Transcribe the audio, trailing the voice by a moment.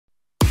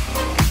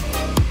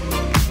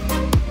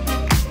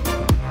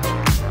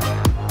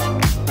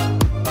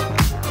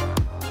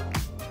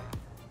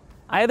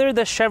Either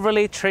the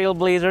Chevrolet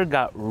Trailblazer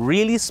got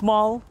really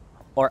small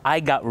or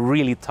I got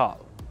really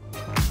tall.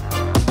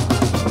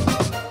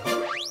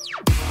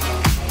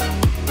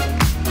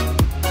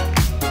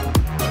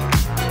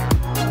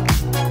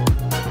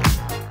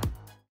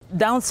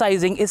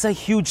 Downsizing is a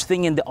huge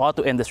thing in the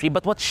auto industry,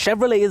 but what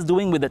Chevrolet is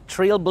doing with the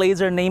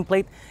Trailblazer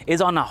nameplate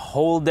is on a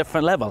whole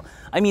different level.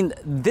 I mean,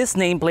 this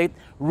nameplate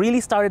really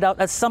started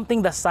out as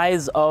something the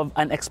size of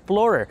an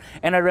Explorer.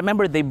 And I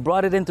remember they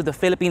brought it into the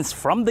Philippines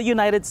from the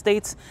United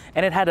States,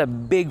 and it had a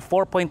big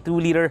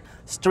 4.2-liter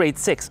straight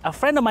six. A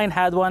friend of mine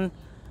had one.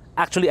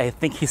 Actually, I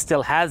think he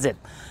still has it.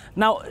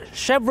 Now,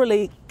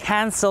 Chevrolet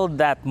canceled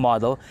that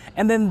model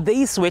and then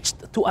they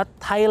switched to a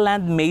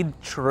Thailand-made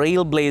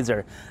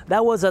Trailblazer.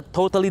 That was a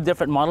totally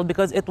different model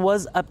because it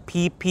was a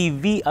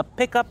PPV, a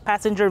pickup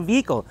passenger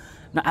vehicle.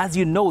 Now, as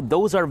you know,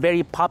 those are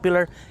very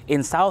popular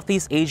in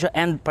Southeast Asia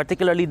and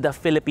particularly the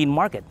Philippine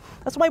market.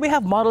 That's why we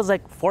have models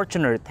like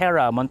Fortuner,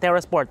 Terra, Montero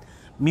Sport,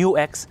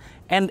 Mu-X,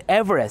 and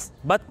Everest,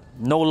 but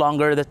no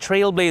longer the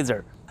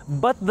Trailblazer.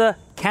 But the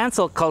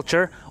cancel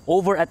culture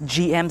over at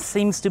GM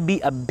seems to be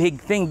a big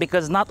thing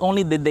because not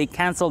only did they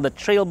cancel the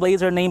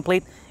Trailblazer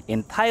nameplate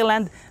in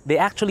Thailand, they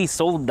actually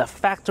sold the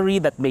factory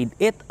that made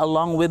it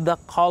along with the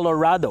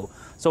Colorado.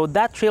 So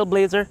that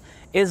Trailblazer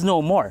is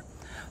no more.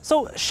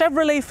 So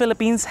Chevrolet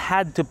Philippines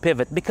had to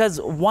pivot because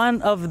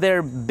one of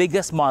their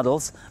biggest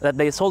models that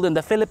they sold in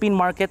the Philippine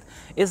market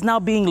is now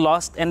being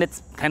lost and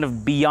it's kind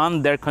of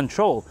beyond their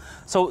control.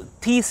 So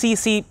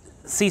TCCCCI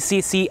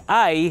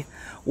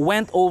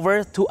went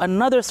over to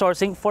another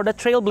sourcing for the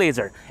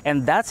Trailblazer,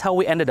 and that's how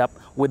we ended up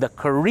with a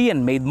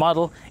Korean-made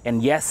model.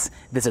 And yes,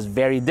 this is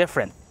very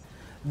different.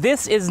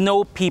 This is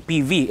no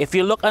PPV. If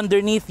you look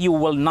underneath, you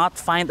will not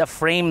find a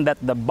frame that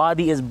the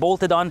body is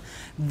bolted on.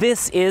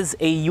 This is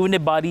a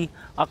unibody,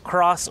 a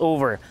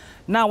crossover.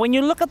 Now, when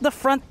you look at the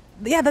front,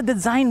 yeah, the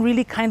design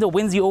really kind of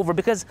wins you over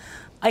because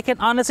I can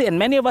honestly, and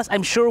many of us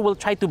I'm sure will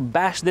try to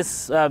bash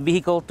this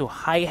vehicle to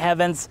high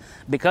heavens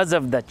because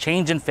of the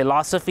change in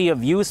philosophy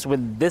of use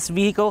with this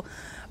vehicle.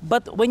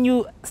 But when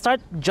you start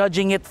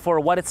judging it for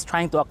what it's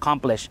trying to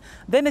accomplish,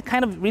 then it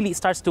kind of really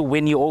starts to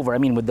win you over. I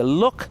mean, with the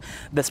look,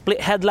 the split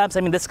headlamps,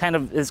 I mean, this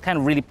is kind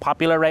of really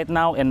popular right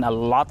now in a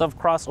lot of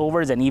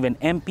crossovers and even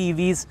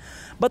MPVs.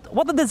 But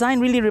what the design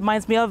really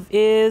reminds me of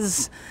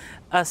is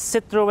a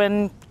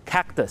Citroen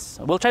Cactus.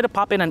 We'll try to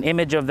pop in an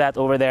image of that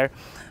over there.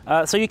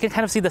 So you can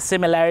kind of see the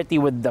similarity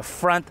with the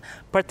front,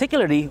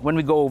 particularly when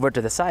we go over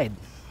to the side.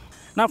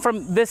 Now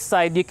from this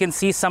side, you can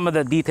see some of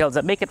the details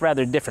that make it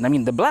rather different. I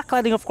mean, the black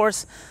cladding, of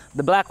course,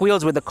 the black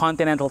wheels with the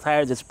Continental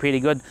tires is pretty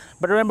good.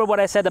 But remember what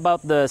I said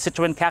about the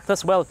Citroen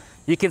Cactus? Well,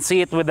 you can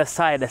see it with the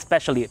side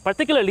especially,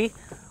 particularly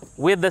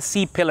with the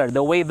C-pillar.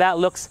 The way that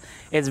looks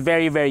is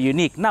very, very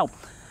unique. Now,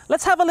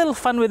 let's have a little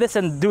fun with this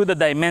and do the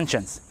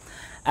dimensions.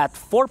 At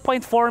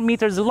 4.4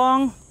 meters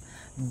long,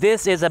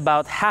 this is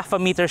about half a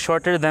meter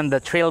shorter than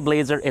the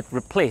Trailblazer it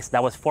replaced.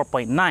 That was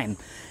 4.9.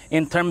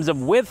 In terms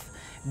of width,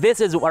 this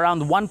is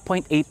around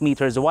 1.8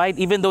 meters wide,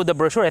 even though the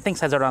brochure I think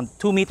says around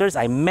 2 meters.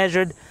 I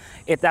measured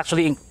it.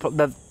 Actually,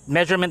 the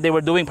measurement they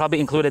were doing probably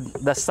included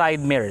the side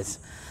mirrors.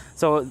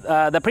 So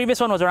the previous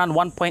one was around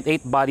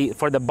 1.8 body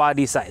for the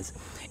body size.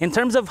 In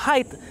terms of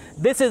height,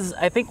 this is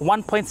I think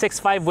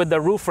 1.65 with the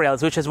roof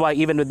rails, which is why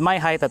even with my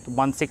height at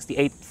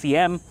 168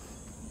 cm,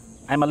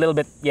 I'm a little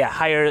bit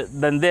higher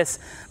than this.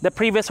 The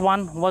previous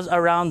one was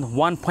around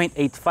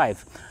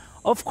 1.85.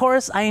 Of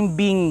course, I'm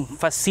being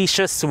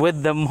facetious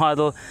with the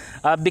model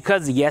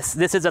because yes,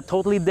 this is a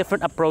totally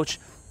different approach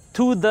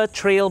to the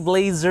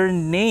Trailblazer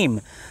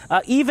name.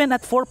 Even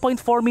at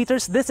 4.4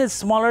 meters, this is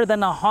smaller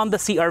than a Honda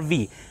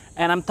CR-V.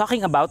 And I'm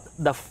talking about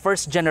the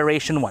first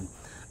generation one.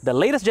 The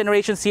latest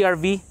generation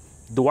CR-V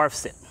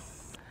dwarfs it.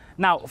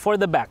 Now, for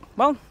the back,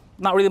 well,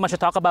 not really much to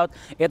talk about.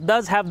 It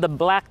does have the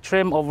black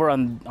trim over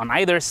on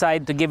either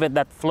side to give it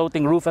that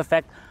floating roof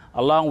effect,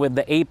 along with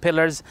the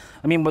A-pillars.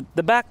 I mean, with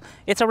the back,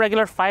 it's a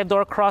regular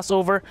 5-door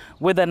crossover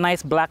with a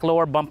nice black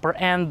lower bumper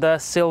and the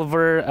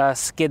silver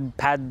skid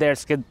pad there,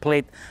 skid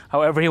plate,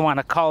 however you want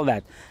to call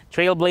that.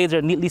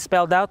 Trailblazer neatly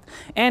spelled out.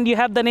 And you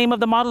have the name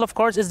of the model, of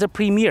course, is the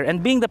Premier.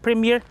 And being the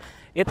Premier,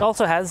 it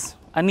also has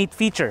a neat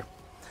feature,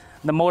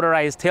 the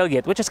motorized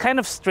tailgate, which is kind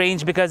of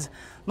strange because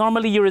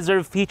normally you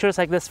reserve features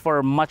like this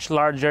for much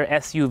larger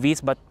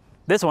SUVs, but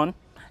this one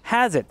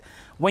has it.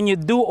 When you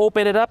do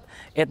open it up,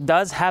 it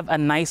does have a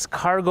nice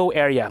cargo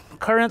area.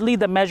 Currently,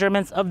 the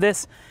measurements of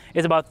this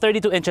is about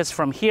 32 inches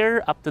from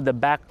here up to the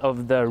back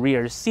of the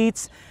rear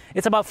seats.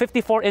 It's about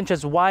 54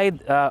 inches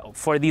wide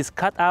for these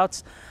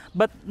cutouts,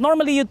 but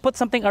normally you'd put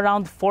something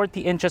around 40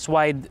 inches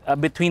wide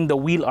between the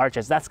wheel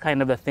arches. That's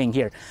kind of the thing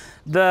here.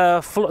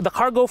 The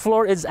cargo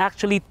floor is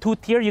actually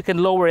two-tier. You can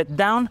lower it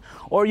down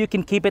or you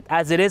can keep it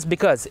as it is,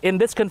 because in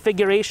this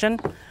configuration,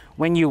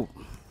 when you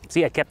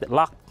see, I kept it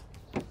locked.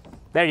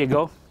 There you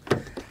go.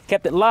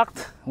 Kept it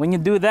locked. When you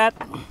do that,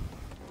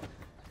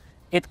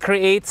 it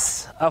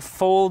creates a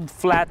fold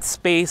flat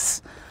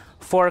space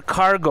for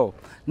cargo.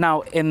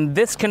 Now, in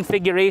this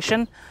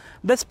configuration,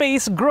 the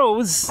space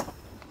grows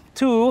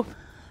to,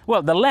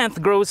 well, the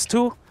length grows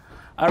to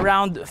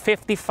around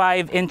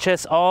 55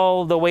 inches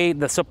all the way,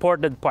 the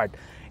supported part.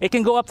 It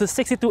can go up to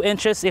 62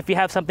 inches if you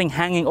have something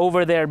hanging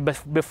over there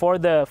before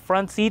the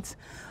front seats,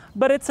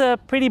 but it's a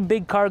pretty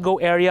big cargo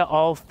area,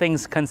 all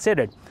things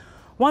considered.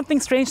 One thing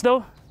strange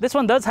though, this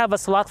one does have a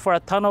slot for a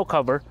tonneau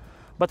cover,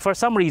 but for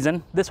some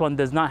reason, this one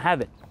does not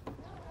have it.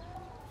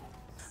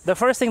 The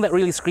first thing that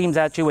really screams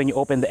at you when you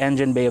open the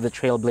engine bay of the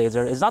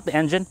Trailblazer is not the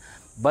engine,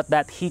 but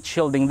that heat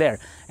shielding there.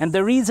 And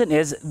the reason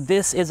is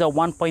this is a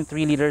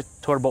 1.3-liter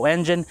turbo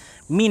engine,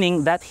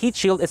 meaning that heat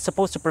shield is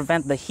supposed to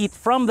prevent the heat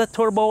from the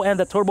turbo and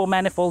the turbo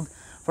manifold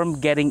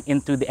from getting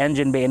into the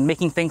engine bay and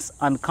making things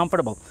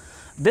uncomfortable.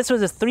 This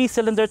was a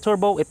 3-cylinder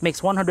turbo. It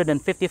makes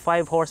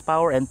 155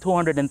 horsepower and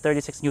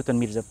 236 Newton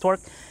meters of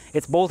torque.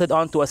 It's bolted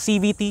onto a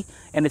CVT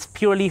and it's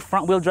purely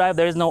front-wheel drive.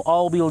 There is no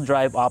all-wheel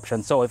drive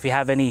option. So if you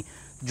have any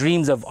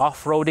dreams of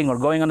off-roading or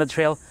going on the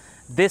trail,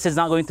 this is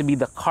not going to be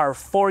the car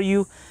for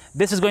you.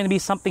 This is going to be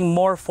something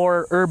more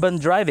for urban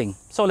driving.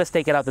 So let's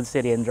take it out to the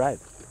city and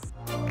drive.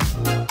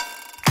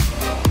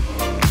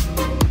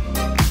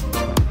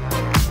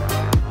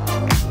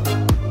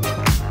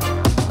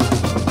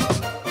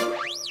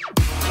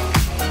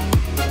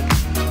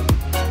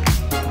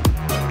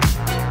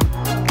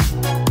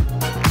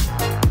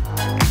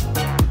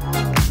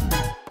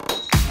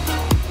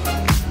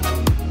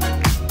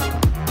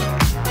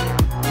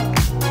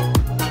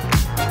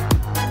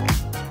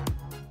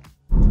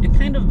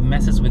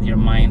 Messes with your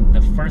mind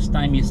the first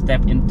time you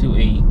step into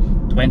a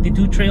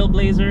 22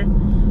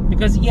 Trailblazer,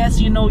 because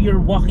yes, you know you're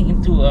walking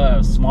into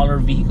a smaller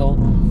vehicle,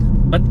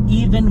 but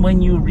even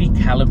when you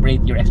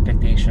recalibrate your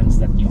expectations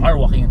that you are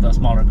walking into a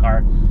smaller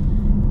car,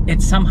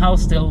 it somehow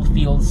still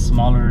feels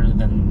smaller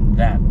than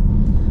that.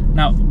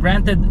 Now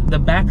granted, the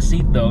back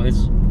seat though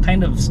is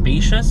kind of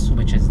spacious,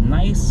 which is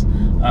nice.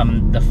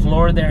 The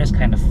floor there is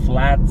kind of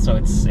flat, so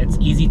it's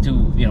easy to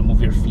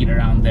move your feet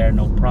around there,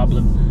 no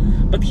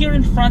problem. But here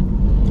in front,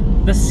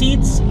 the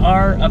seats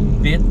are a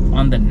bit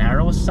on the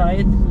narrow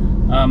side.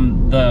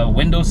 The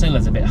windowsill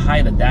is a bit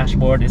high. The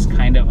dashboard is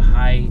kind of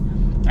high.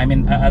 I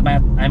mean,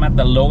 I'm at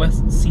the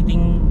lowest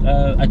seating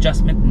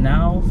adjustment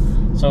now,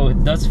 so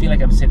it does feel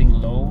like I'm sitting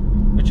low,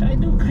 which I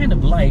do kind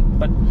of like.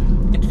 But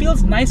it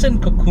feels nice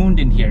and cocooned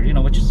in here,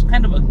 which is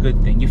kind of a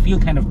good thing. You feel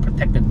kind of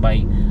protected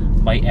by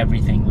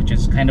everything, which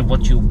is kind of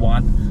what you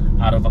want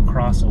out of a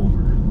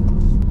crossover.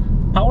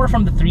 Power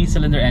from the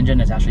 3-cylinder engine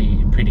is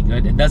actually pretty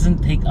good. It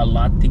doesn't take a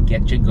lot to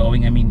get you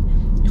going. I mean,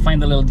 you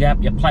find a little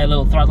gap, you apply a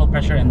little throttle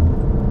pressure, and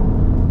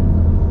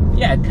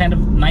yeah, it kind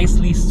of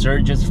nicely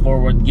surges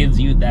forward, gives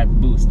you that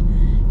boost.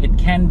 It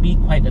can be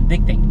quite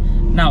addicting.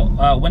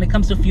 Now, when it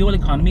comes to fuel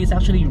economy, it's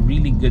actually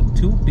really good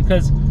too,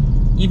 because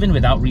even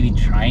without really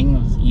trying, I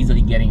was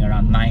easily getting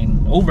around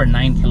over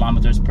 9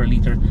 kilometers per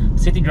liter.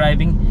 City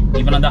driving,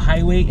 even on the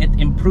highway, it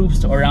improves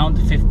to around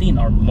 15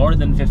 or more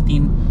than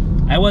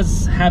 15. I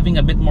was having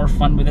a bit more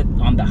fun with it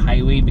on the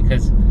highway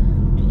because,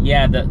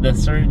 yeah, the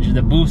surge,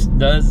 the boost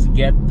does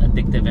get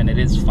addictive and it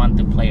is fun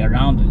to play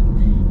around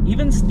with.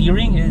 Even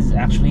steering is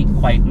actually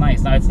quite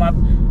nice. Now, it's not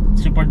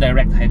super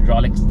direct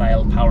hydraulic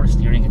style power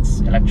steering, it's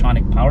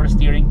electronic power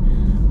steering,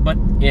 but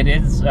it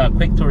is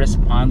quick to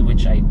respond,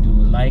 which I do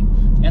like,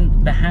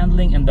 and the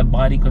handling and the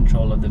body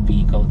control of the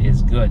vehicle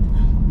is good.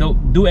 Though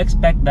do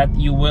expect that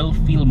you will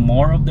feel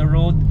more of the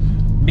road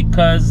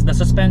because the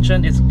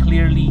suspension is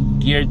clearly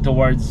geared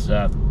towards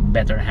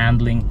better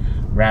handling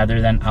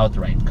rather than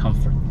outright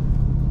comfort.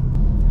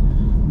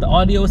 The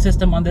audio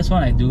system on this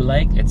one I do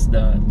like. It's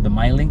the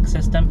MyLink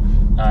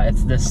system.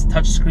 It's this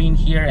touch screen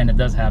here, and it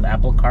does have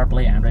Apple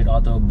CarPlay, Android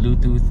Auto,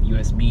 Bluetooth,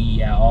 USB,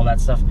 yeah, all that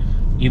stuff.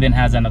 Even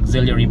has an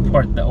auxiliary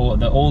port, the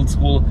old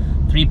school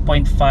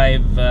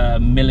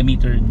 3.5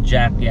 millimeter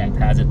jack. Yeah, it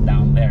has it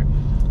down there.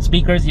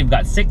 Speakers, you've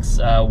got 6,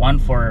 one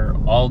for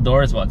all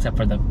doors, well, except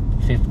for the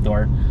 5th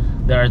door.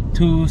 There are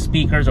 2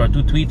 speakers or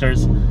 2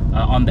 tweeters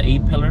on the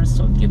A-pillars,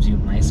 so it gives you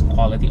nice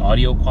quality,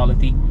 audio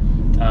quality.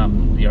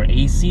 Your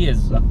AC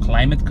is a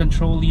climate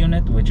control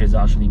unit, which is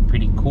actually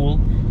pretty cool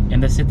in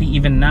the city,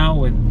 even now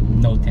with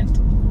no tint.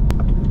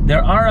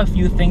 There are a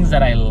few things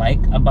that I like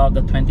about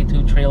the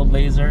 22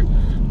 Trailblazer,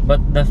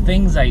 but the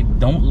things I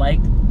don't like,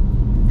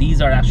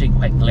 these are actually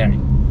quite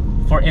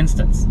glaring. For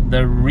instance,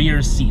 the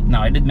rear seat.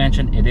 Now, I did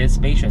mention it is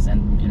spacious,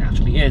 and it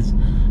actually is,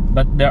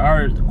 but there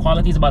are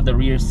qualities about the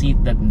rear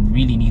seat that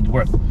really need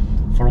work.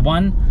 For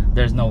one,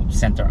 there's no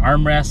center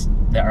armrest.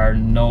 There's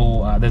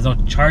no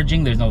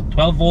charging. There's no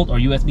 12-volt or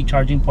USB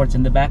charging ports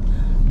in the back.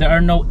 There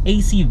are no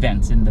AC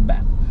vents in the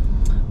back.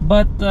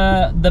 But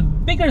the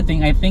bigger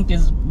thing, I think,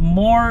 is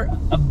more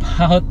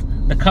about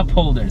the cup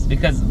holders,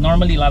 because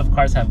normally a lot of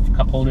cars have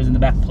cup holders in the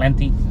back,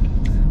 plenty.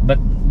 But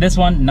this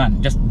one,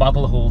 none. Just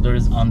bottle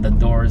holders on the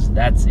doors,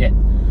 that's it.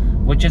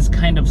 Which is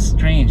kind of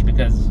strange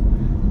because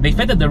they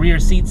fitted the rear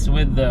seats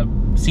with the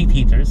seat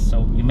heaters,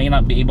 so you may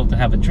not be able to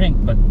have a drink,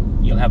 but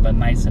you'll have a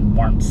nice and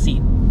warm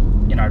seat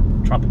in our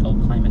tropical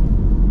climate.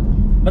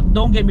 But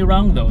don't get me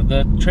wrong though,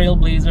 the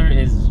Trailblazer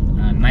is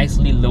a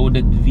nicely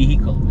loaded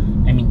vehicle.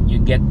 I mean, you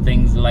get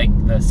things like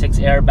the 6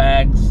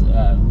 airbags,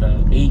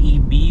 the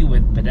AEB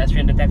with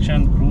pedestrian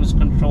detection, cruise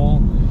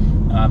control,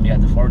 You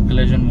have the forward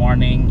collision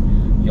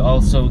warning. You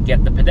also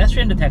get the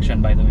pedestrian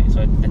detection, by the way.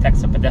 So it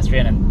detects a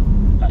pedestrian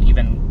and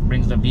even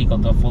brings the vehicle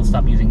to a full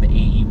stop using the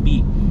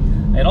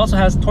AEB. It also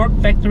has torque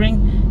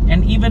vectoring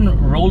and even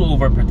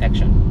rollover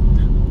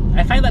protection.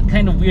 I find that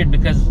kind of weird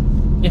because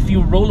if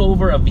you roll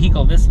over a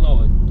vehicle this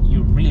low,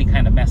 you really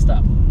kind of messed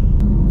up.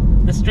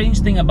 The strange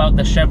thing about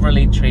the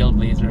Chevrolet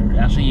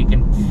Trailblazer, actually you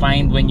can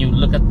find when you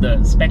look at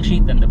the spec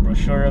sheet and the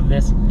brochure of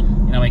this,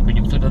 you know, like when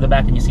you flip to the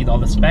back and you see all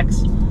the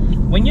specs,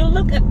 when you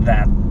look at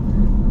that,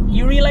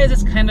 you realize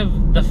it's kind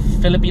of the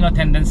Filipino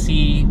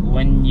tendency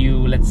when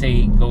you, let's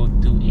say, go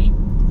to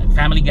a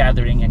family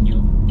gathering and you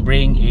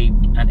bring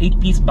an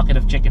 8-piece bucket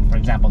of chicken, for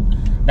example.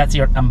 That's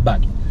your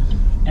ambag.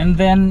 And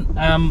then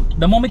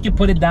the moment you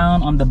put it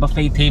down on the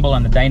buffet table,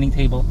 on the dining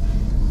table,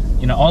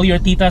 you know, all your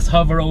titas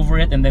hover over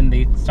it and then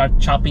they start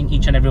chopping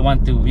each and every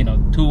one to, you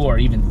know, 2 or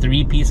even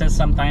 3 pieces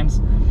sometimes.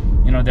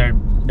 You know,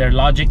 their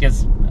logic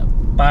is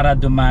para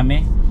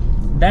dumami.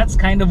 That's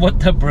kind of what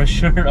the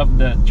brochure of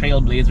the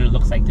Trailblazer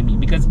looks like to me,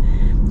 because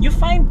you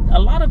find a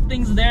lot of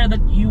things there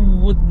that you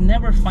would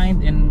never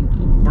find in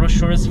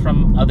brochures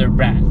from other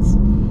brands.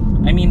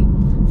 I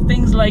mean,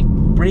 things like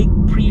brake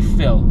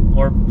pre-fill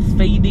or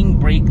fading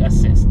brake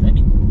assist. I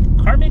mean,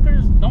 car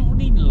makers don't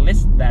really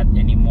list that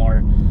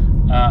anymore.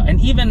 And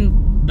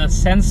even the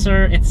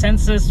sensor, it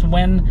senses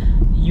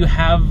when you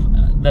have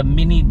the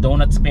mini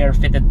donut spare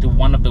fitted to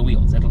one of the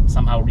wheels. It'll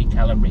somehow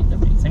recalibrate the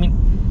brakes. I mean,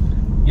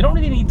 you don't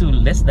really need to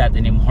list that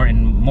anymore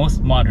in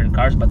most modern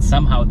cars, but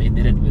somehow they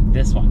did it with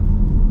this one.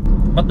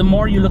 But the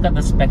more you look at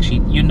the spec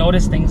sheet, you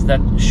notice things that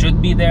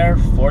should be there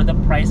for the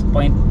price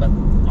point but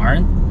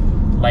aren't,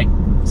 like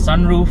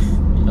sunroof.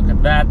 You look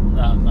at that,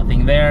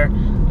 nothing there.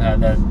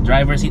 The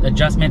driver's seat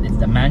adjustment, it's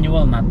the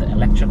manual, not the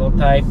electrical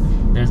type.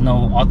 There's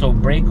no auto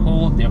brake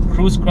hold. Their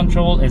cruise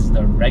control is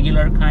the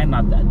regular kind,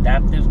 not the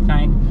adaptive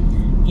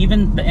kind.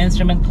 Even the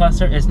instrument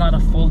cluster is not a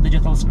full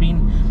digital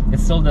screen.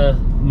 It's still the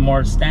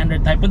more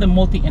standard type with a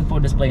multi-info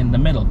display in the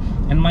middle.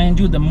 And mind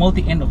you, the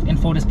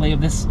multi-info display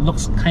of this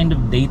looks kind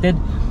of dated.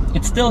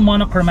 It's still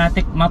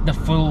monochromatic, not the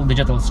full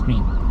digital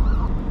screen.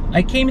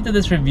 I came into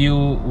this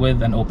review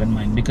with an open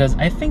mind because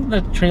I think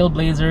the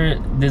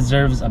Trailblazer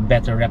deserves a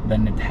better rep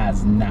than it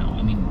has now.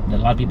 I mean, there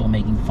are a lot of people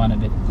making fun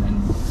of it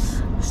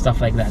and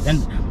stuff like that.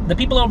 And the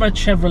people over at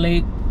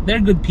Chevrolet, they're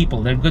good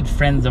people. They're good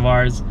friends of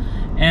ours.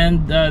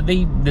 And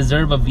they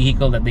deserve a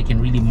vehicle that they can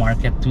really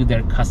market to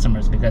their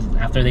customers, because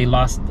after they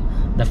lost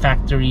the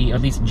factory, or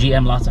at least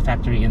GM lost a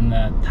factory in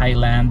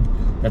Thailand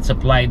that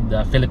supplied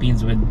the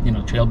Philippines with, you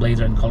know,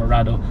 Trailblazer in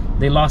Colorado,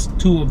 they lost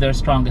 2 of their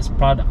strongest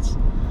products.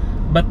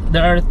 But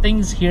there are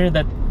things here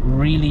that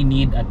really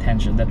need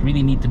attention, that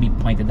really need to be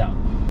pointed out.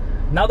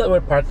 Now that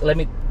we're parked, let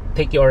me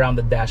take you around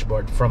the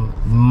dashboard from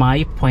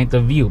my point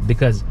of view,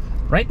 because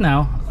right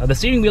now the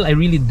steering wheel I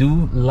really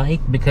do like,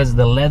 because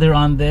the leather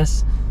on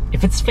this,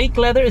 if it's fake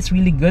leather, it's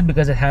really good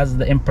because it has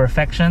the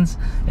imperfections.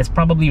 It's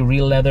probably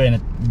real leather and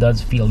it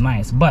does feel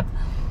nice. But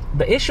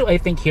the issue I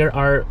think here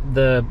are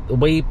the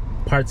way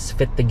parts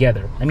fit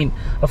together. I mean,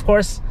 of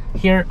course,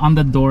 here on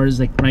the doors,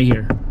 like right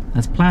here,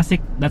 that's plastic,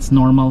 that's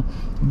normal.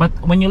 But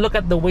when you look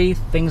at the way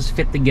things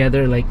fit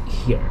together, like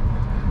here,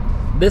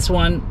 this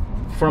one,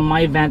 from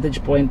my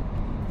vantage point,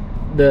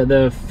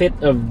 the fit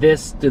of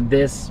this to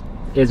this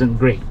isn't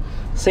great.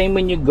 Same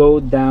when you go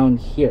down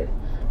here,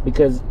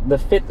 because the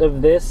fit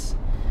of this,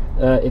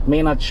 it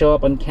may not show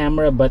up on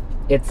camera, but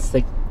it's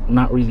like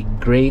not really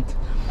great.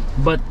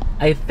 But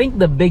I think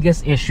the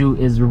biggest issue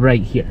is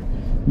right here,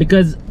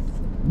 because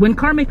when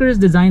car makers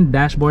design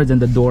dashboards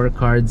and the door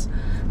cards,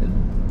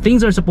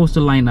 things are supposed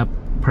to line up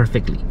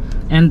perfectly,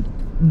 and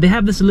they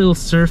have this little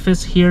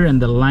surface here and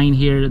the line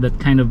here that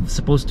kind of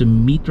supposed to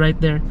meet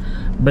right there,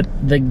 but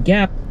the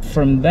gap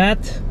from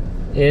that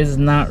is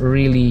not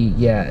really,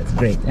 yeah, it's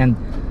great. And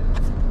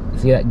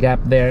see that gap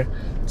there?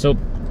 So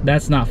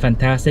that's not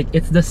fantastic.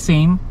 It's the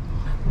same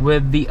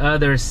with the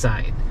other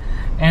side.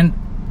 And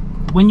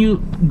when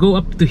you go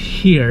up to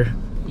here,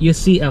 you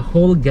see a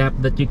whole gap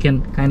that you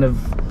can kind of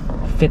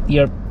fit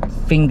your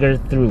finger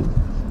through,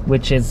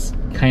 which is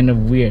kind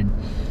of weird.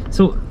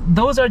 So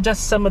those are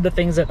just some of the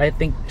things that I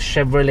think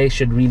Chevrolet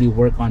should really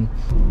work on.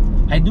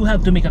 I do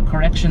have to make a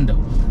correction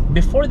though.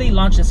 Before they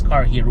launched this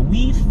car here,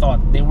 we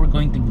thought they were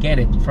going to get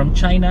it from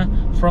China,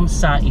 from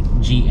SAIC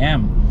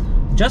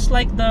GM, just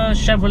like the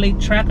Chevrolet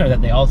Tracker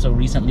that they also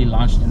recently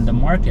launched in the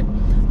market.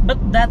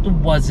 But that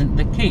wasn't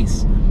the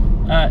case.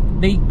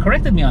 They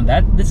corrected me on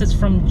that. This is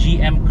from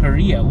GM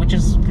Korea, which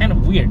is kind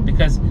of weird,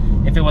 because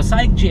if it was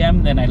SAIC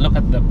GM, then I look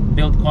at the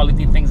build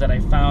quality things that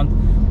I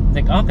found,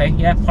 like, okay,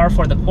 yeah, par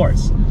for the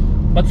course.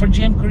 But for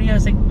GM Korea,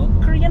 it's like, well,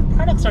 Korean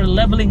products are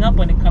leveling up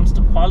when it comes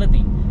to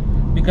quality,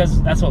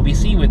 because that's what we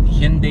see with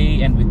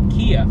Hyundai and with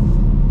Kia.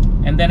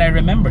 And then I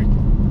remembered,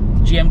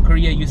 GM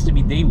Korea used to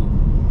be Daewoo.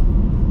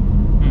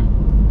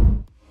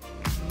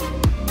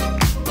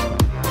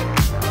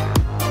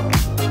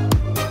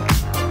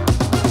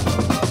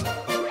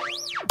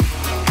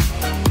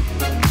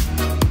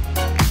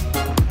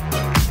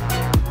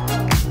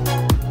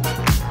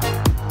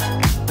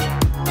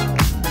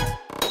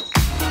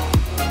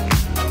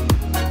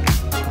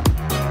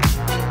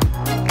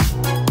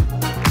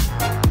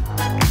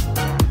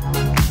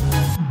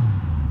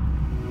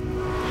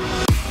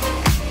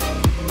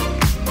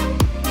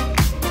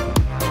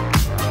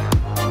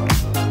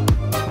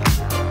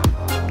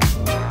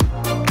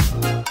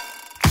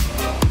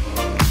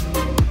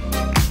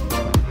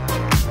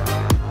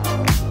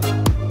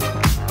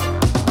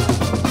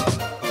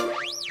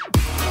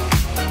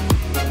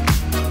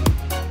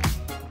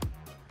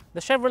 The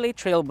Chevrolet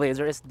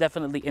Trailblazer is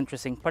definitely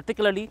interesting,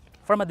 particularly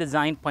from a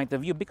design point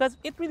of view, because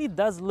it really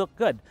does look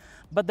good.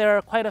 But there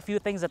are quite a few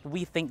things that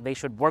we think they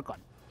should work on.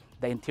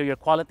 The interior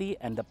quality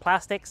and the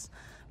plastics.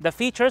 The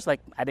features, like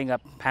adding a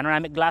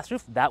panoramic glass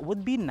roof, that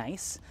would be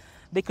nice.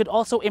 They could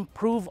also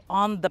improve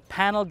on the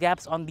panel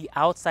gaps on the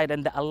outside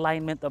and the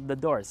alignment of the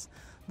doors.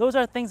 Those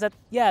are things that,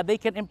 yeah, they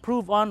can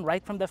improve on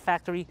right from the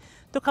factory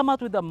to come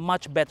out with a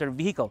much better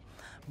vehicle.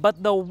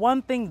 But the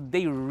one thing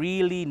they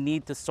really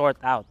need to sort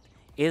out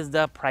is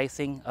the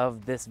pricing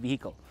of this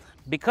vehicle.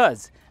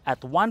 Because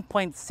at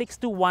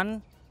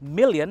 1.621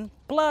 million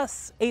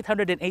plus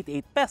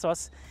 888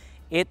 pesos,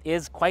 it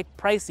is quite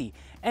pricey.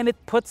 And it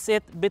puts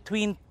it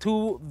between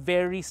two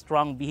very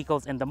strong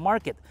vehicles in the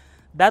market.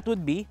 That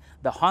would be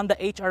the Honda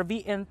HR-V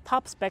in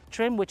top spec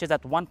trim, which is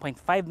at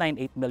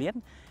 1.598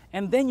 million.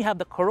 And then you have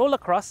the Corolla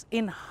Cross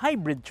in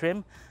hybrid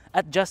trim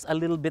at just a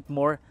little bit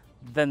more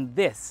than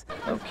this.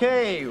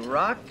 Okay,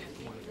 Rock.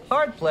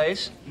 Hard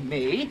place,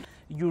 me.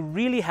 You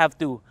really have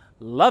to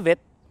love it,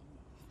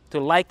 to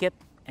like it,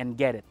 and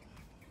get it.